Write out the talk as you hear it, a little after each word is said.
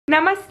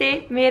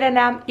Namaste, mera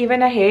naam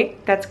Ivana hai.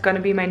 That's gonna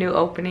be my new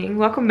opening.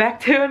 Welcome back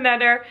to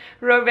another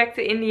Road Back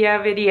to India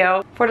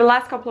video. For the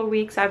last couple of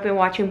weeks I've been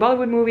watching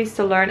Bollywood movies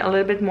to learn a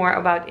little bit more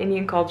about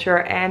Indian culture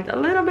and a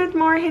little bit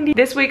more Hindi.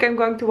 This week I'm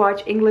going to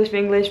watch English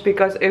Vinglish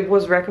because it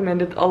was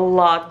recommended a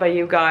lot by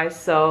you guys.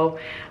 So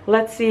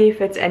let's see if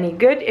it's any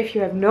good. If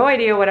you have no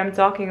idea what I'm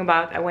talking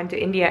about, I went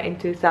to India in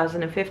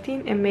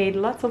 2015 and made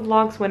lots of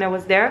vlogs when I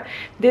was there.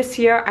 This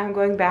year I'm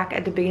going back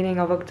at the beginning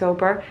of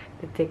October.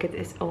 The ticket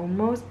is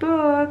almost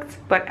booked,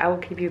 but I will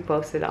keep you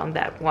posted on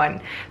that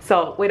one.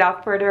 So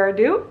without further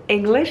ado,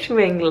 English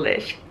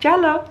Vinglish.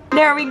 Chalo!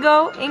 There we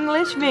go,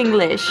 English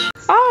Vinglish.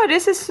 Oh,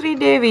 this is Sri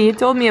Devi. You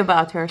told me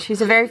about her. She's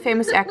a very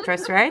famous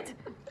actress, right?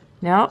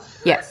 No?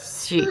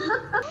 Yes, she.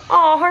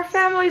 Oh, her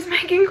family's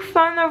making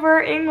fun of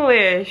her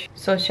English.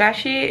 So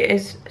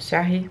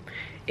Shahi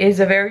is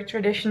a very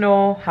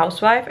traditional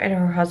housewife, and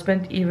her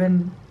husband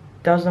even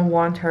doesn't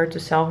want her to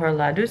sell her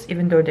laddus,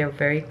 even though they're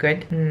very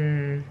good.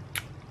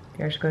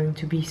 There's going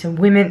to be some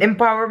women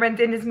empowerment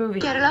in this movie.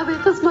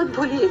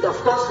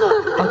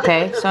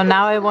 Okay, so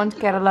now I want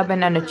Kerala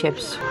banana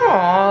chips.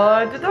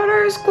 Oh, the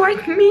daughter is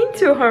quite mean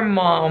to her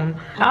mom.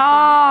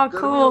 Oh,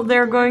 cool.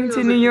 They're going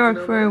to New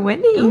York for a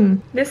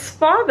wedding. This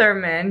father,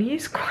 man,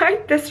 he's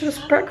quite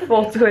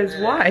disrespectful to his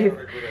wife.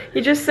 He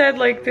just said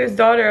like to his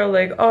daughter,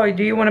 like, oh,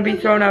 do you want to be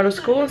thrown out of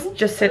school?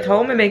 Just sit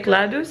home and make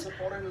laddus?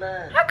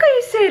 How can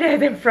you say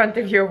that in front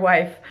of your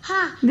wife?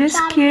 This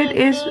kid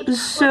is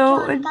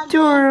so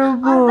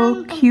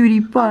adorable,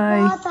 cutie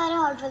pie.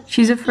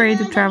 She's afraid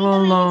to travel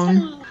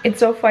alone. It's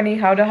so funny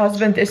how the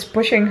husband is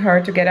pushing her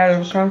to get out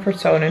of her comfort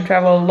zone and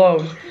travel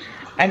alone.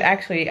 And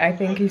actually, I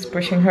think he's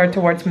pushing her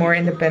towards more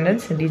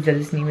independence, and he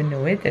doesn't even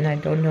know it. And I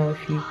don't know if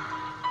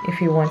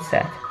he wants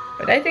that.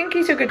 But I think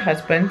he's a good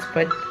husband.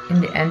 But in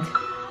the end,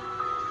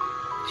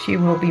 she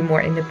will be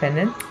more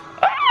independent.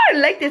 I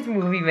like this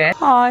movie, man.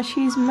 Oh,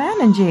 she's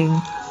managing.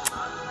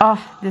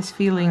 Oh, this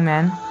feeling,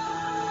 man.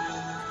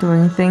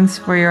 Doing things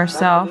for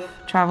yourself,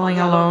 traveling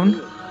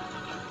alone.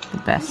 The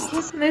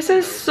best. This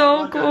is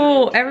so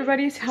cool.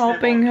 Everybody's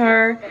helping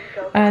her.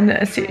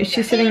 And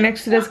she's sitting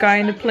next to this guy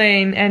in the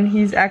plane. And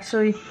he's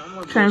actually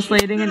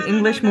translating an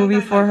English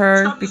movie for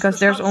her. Because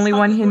there's only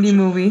one Hindi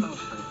movie.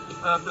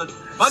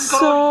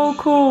 So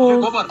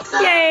cool.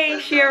 Yay,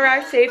 she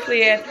arrived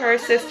safely at her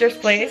sister's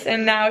place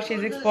and now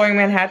she's exploring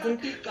Manhattan.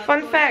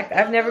 Fun fact,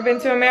 I've never been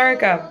to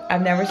America.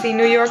 I've never seen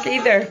New York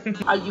either.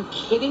 Are you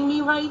kidding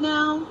me right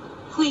now?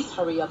 Please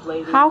hurry up,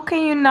 lady. How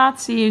can you not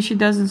see she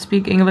doesn't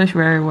speak English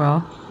very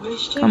well?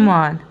 Come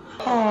on.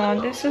 Oh,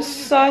 this is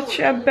such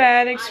a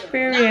bad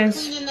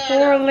experience.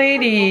 Poor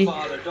lady.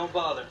 Don't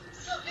bother.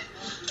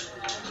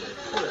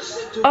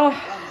 Oh,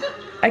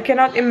 I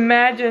cannot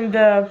imagine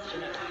the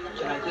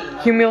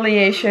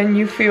humiliation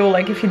you feel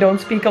like if you don't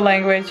speak a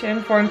language in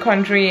a foreign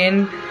country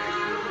and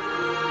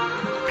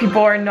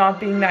people are not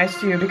being nice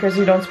to you because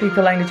you don't speak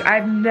the language.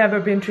 I've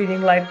never been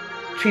treated like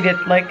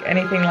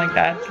anything like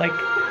that. Like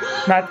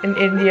not in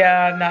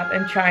India, not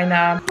in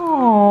China.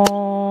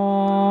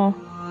 Oh,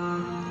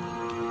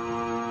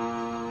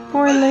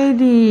 poor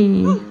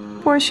lady,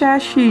 poor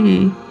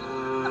Shashi.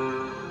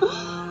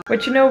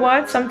 But you know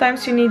what?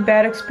 Sometimes you need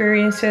bad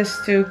experiences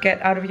to get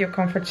out of your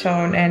comfort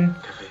zone and,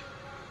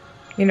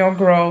 you know,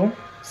 grow.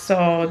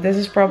 So this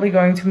is probably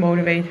going to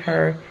motivate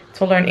her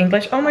to learn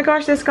English. Oh my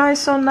gosh, this guy is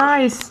so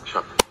nice.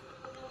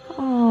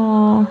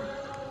 Oh.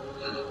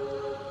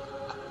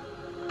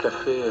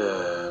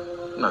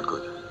 Cafe, not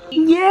good.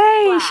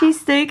 Yay,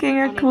 she's taking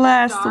a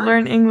class to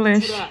learn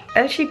English.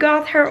 And she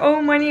got her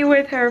own money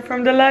with her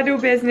from the laddu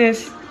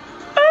business.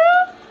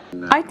 Ah!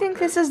 I think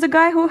this is the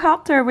guy who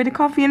helped her with the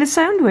coffee and the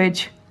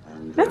sandwich.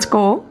 That's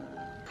cool.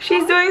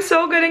 She's doing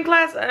so good in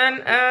class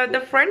and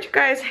the French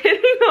guy is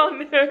hitting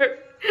on her.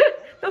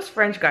 Those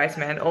French guys,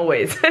 man,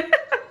 always.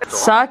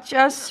 Such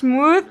a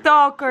smooth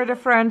talker, the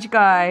French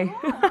guy.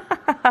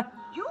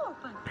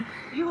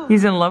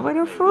 He's in love with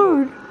her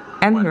food.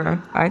 And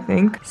her, I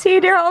think. See,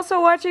 they're also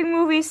watching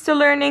movies to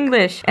learn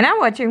English. And I'm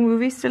watching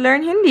movies to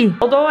learn Hindi.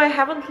 Although I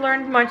haven't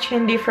learned much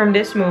Hindi from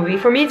this movie,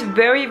 for me it's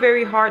very,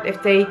 very hard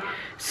if they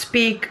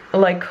speak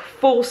like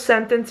full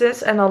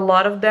sentences and a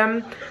lot of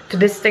them to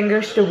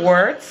distinguish the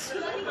words.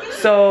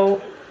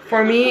 So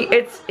for me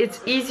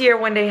it's easier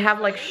when they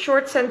have like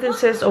short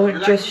sentences or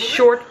just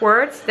short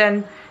words,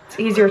 then it's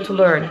easier to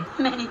learn.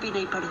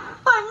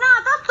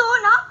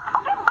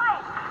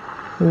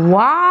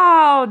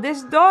 Wow,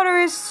 this daughter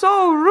is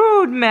so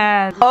rude,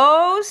 man.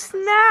 Oh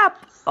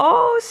snap.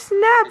 Oh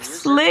snap,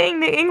 slaying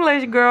the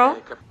English girl.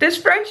 This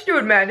French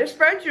dude, man, this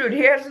French dude,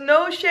 he has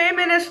no shame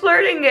in his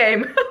flirting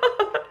game.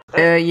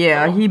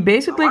 Yeah, he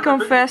basically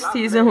confessed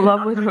he's in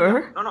love with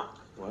her. No.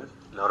 What?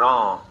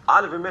 Laurent,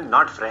 all women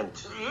not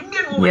French.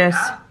 Indian women. Yes.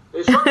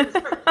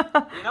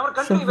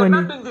 So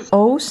funny.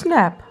 Oh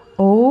snap.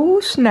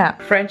 Oh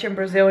snap. French and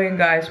Brazilian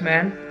guys,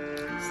 man.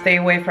 Stay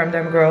away from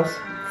them, girls.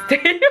 Stay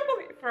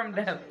away from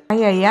them.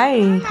 Ay, ay,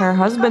 ay. Her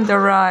husband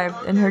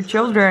arrived and her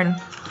children.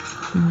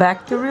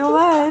 Back to real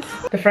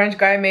life. The French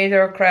guy made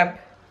her a crepe.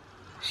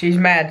 She's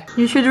mad.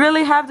 You should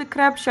really have the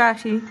crepe,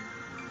 Shashi.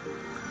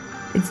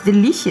 It's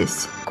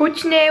delicious.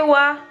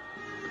 Kuchnewa.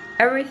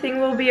 Everything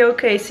will be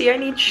okay. See, I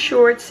need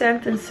short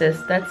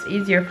sentences. That's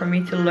easier for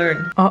me to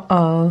learn.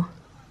 Uh-oh.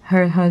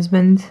 Her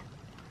husband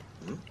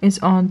is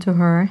on to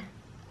her.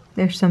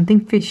 There's something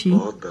fishy.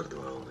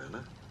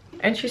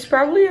 And she's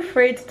probably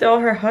afraid to tell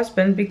her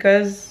husband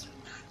because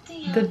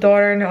the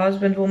daughter and the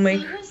husband will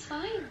make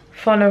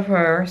fun of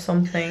her or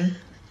something.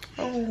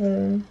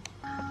 Oh.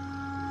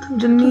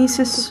 The niece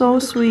is so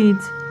sweet.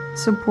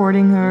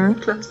 Supporting her.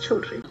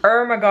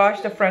 Oh my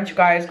gosh, the French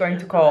guy is going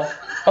to call.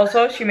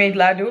 Also, she made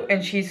laddu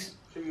and she's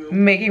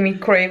making me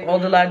crave all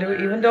the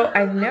laddu, even though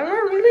I never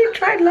really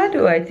tried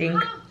laddu, I think.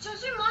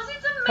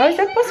 How is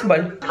that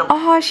possible?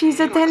 Oh, she's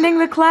attending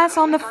the class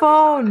on the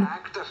phone.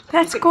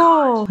 That's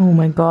cool. Oh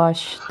my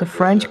gosh, the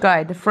French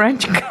guy, the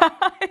French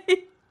guy.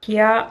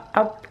 Kya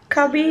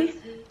apkabi?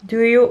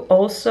 Do you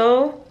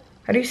also,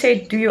 how do you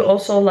say, do you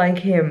also like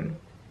him?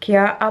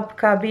 Kya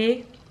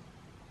apkabi?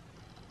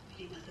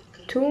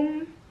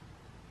 Tum?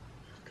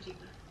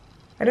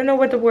 I don't know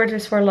what the word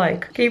is for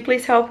like. Can you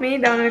please help me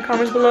down in the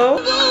comments below?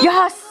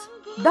 Yes!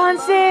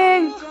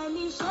 Dancing!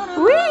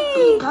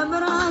 Whee!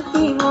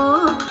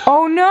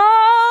 Oh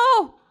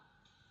no!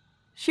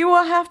 She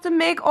will have to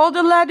make all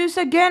the laddus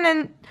again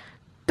and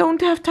don't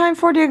have time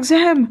for the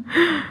exam.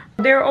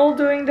 They're all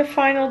doing the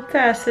final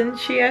test and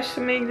she has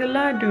to make the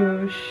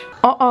laddus.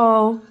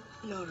 Uh-oh.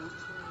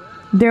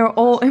 They're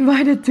all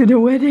invited to the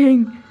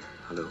wedding.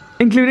 Hello.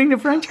 Including the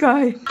French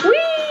guy. Whee!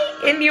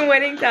 Indian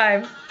wedding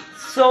time.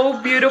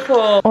 So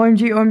beautiful.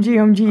 OMG, OMG,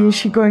 OMG. Is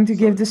she going to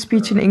give the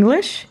speech in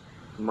English?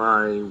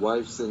 My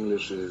wife's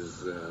English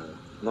is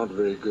not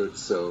very good,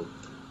 so...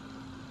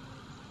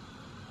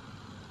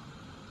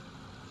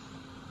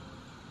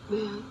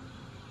 Man.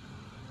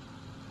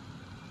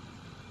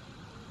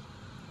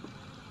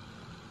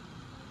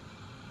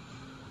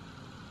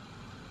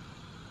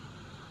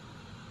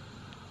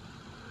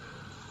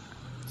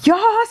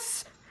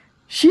 Yes!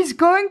 She's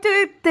going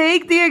to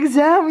take the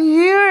exam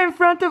here in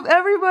front of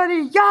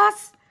everybody.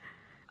 Yes!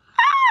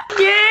 Ah!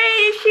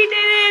 Yay! She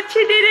did it! She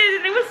did it!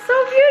 And it was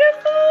so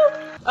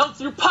beautiful!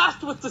 Else you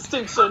passed with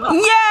distinction!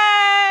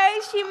 Yay!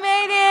 She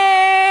made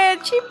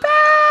it! She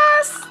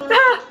passed!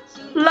 Ah,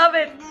 love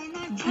it!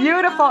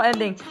 Beautiful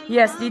ending.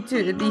 Yes, these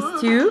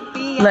two,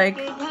 like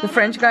the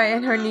French guy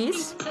and her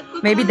niece.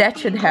 Maybe that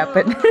should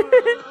happen.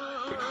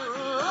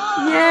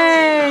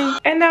 Yay!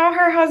 And now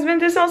her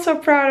husband is also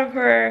proud of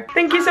her.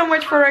 Thank you so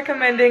much for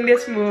recommending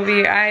this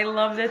movie. I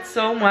loved it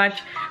so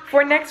much.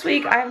 For next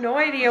week, I have no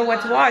idea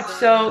what to watch,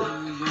 so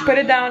put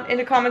it down in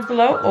the comments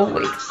below. Oh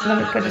wait, let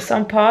me put this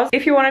on pause.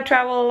 If you want to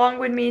travel along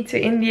with me to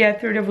India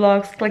through the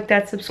vlogs, click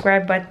that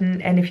subscribe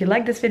button. And if you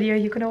like this video,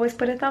 you can always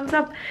put a thumbs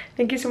up.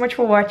 Thank you so much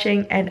for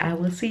watching, and I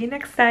will see you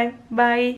next time. Bye!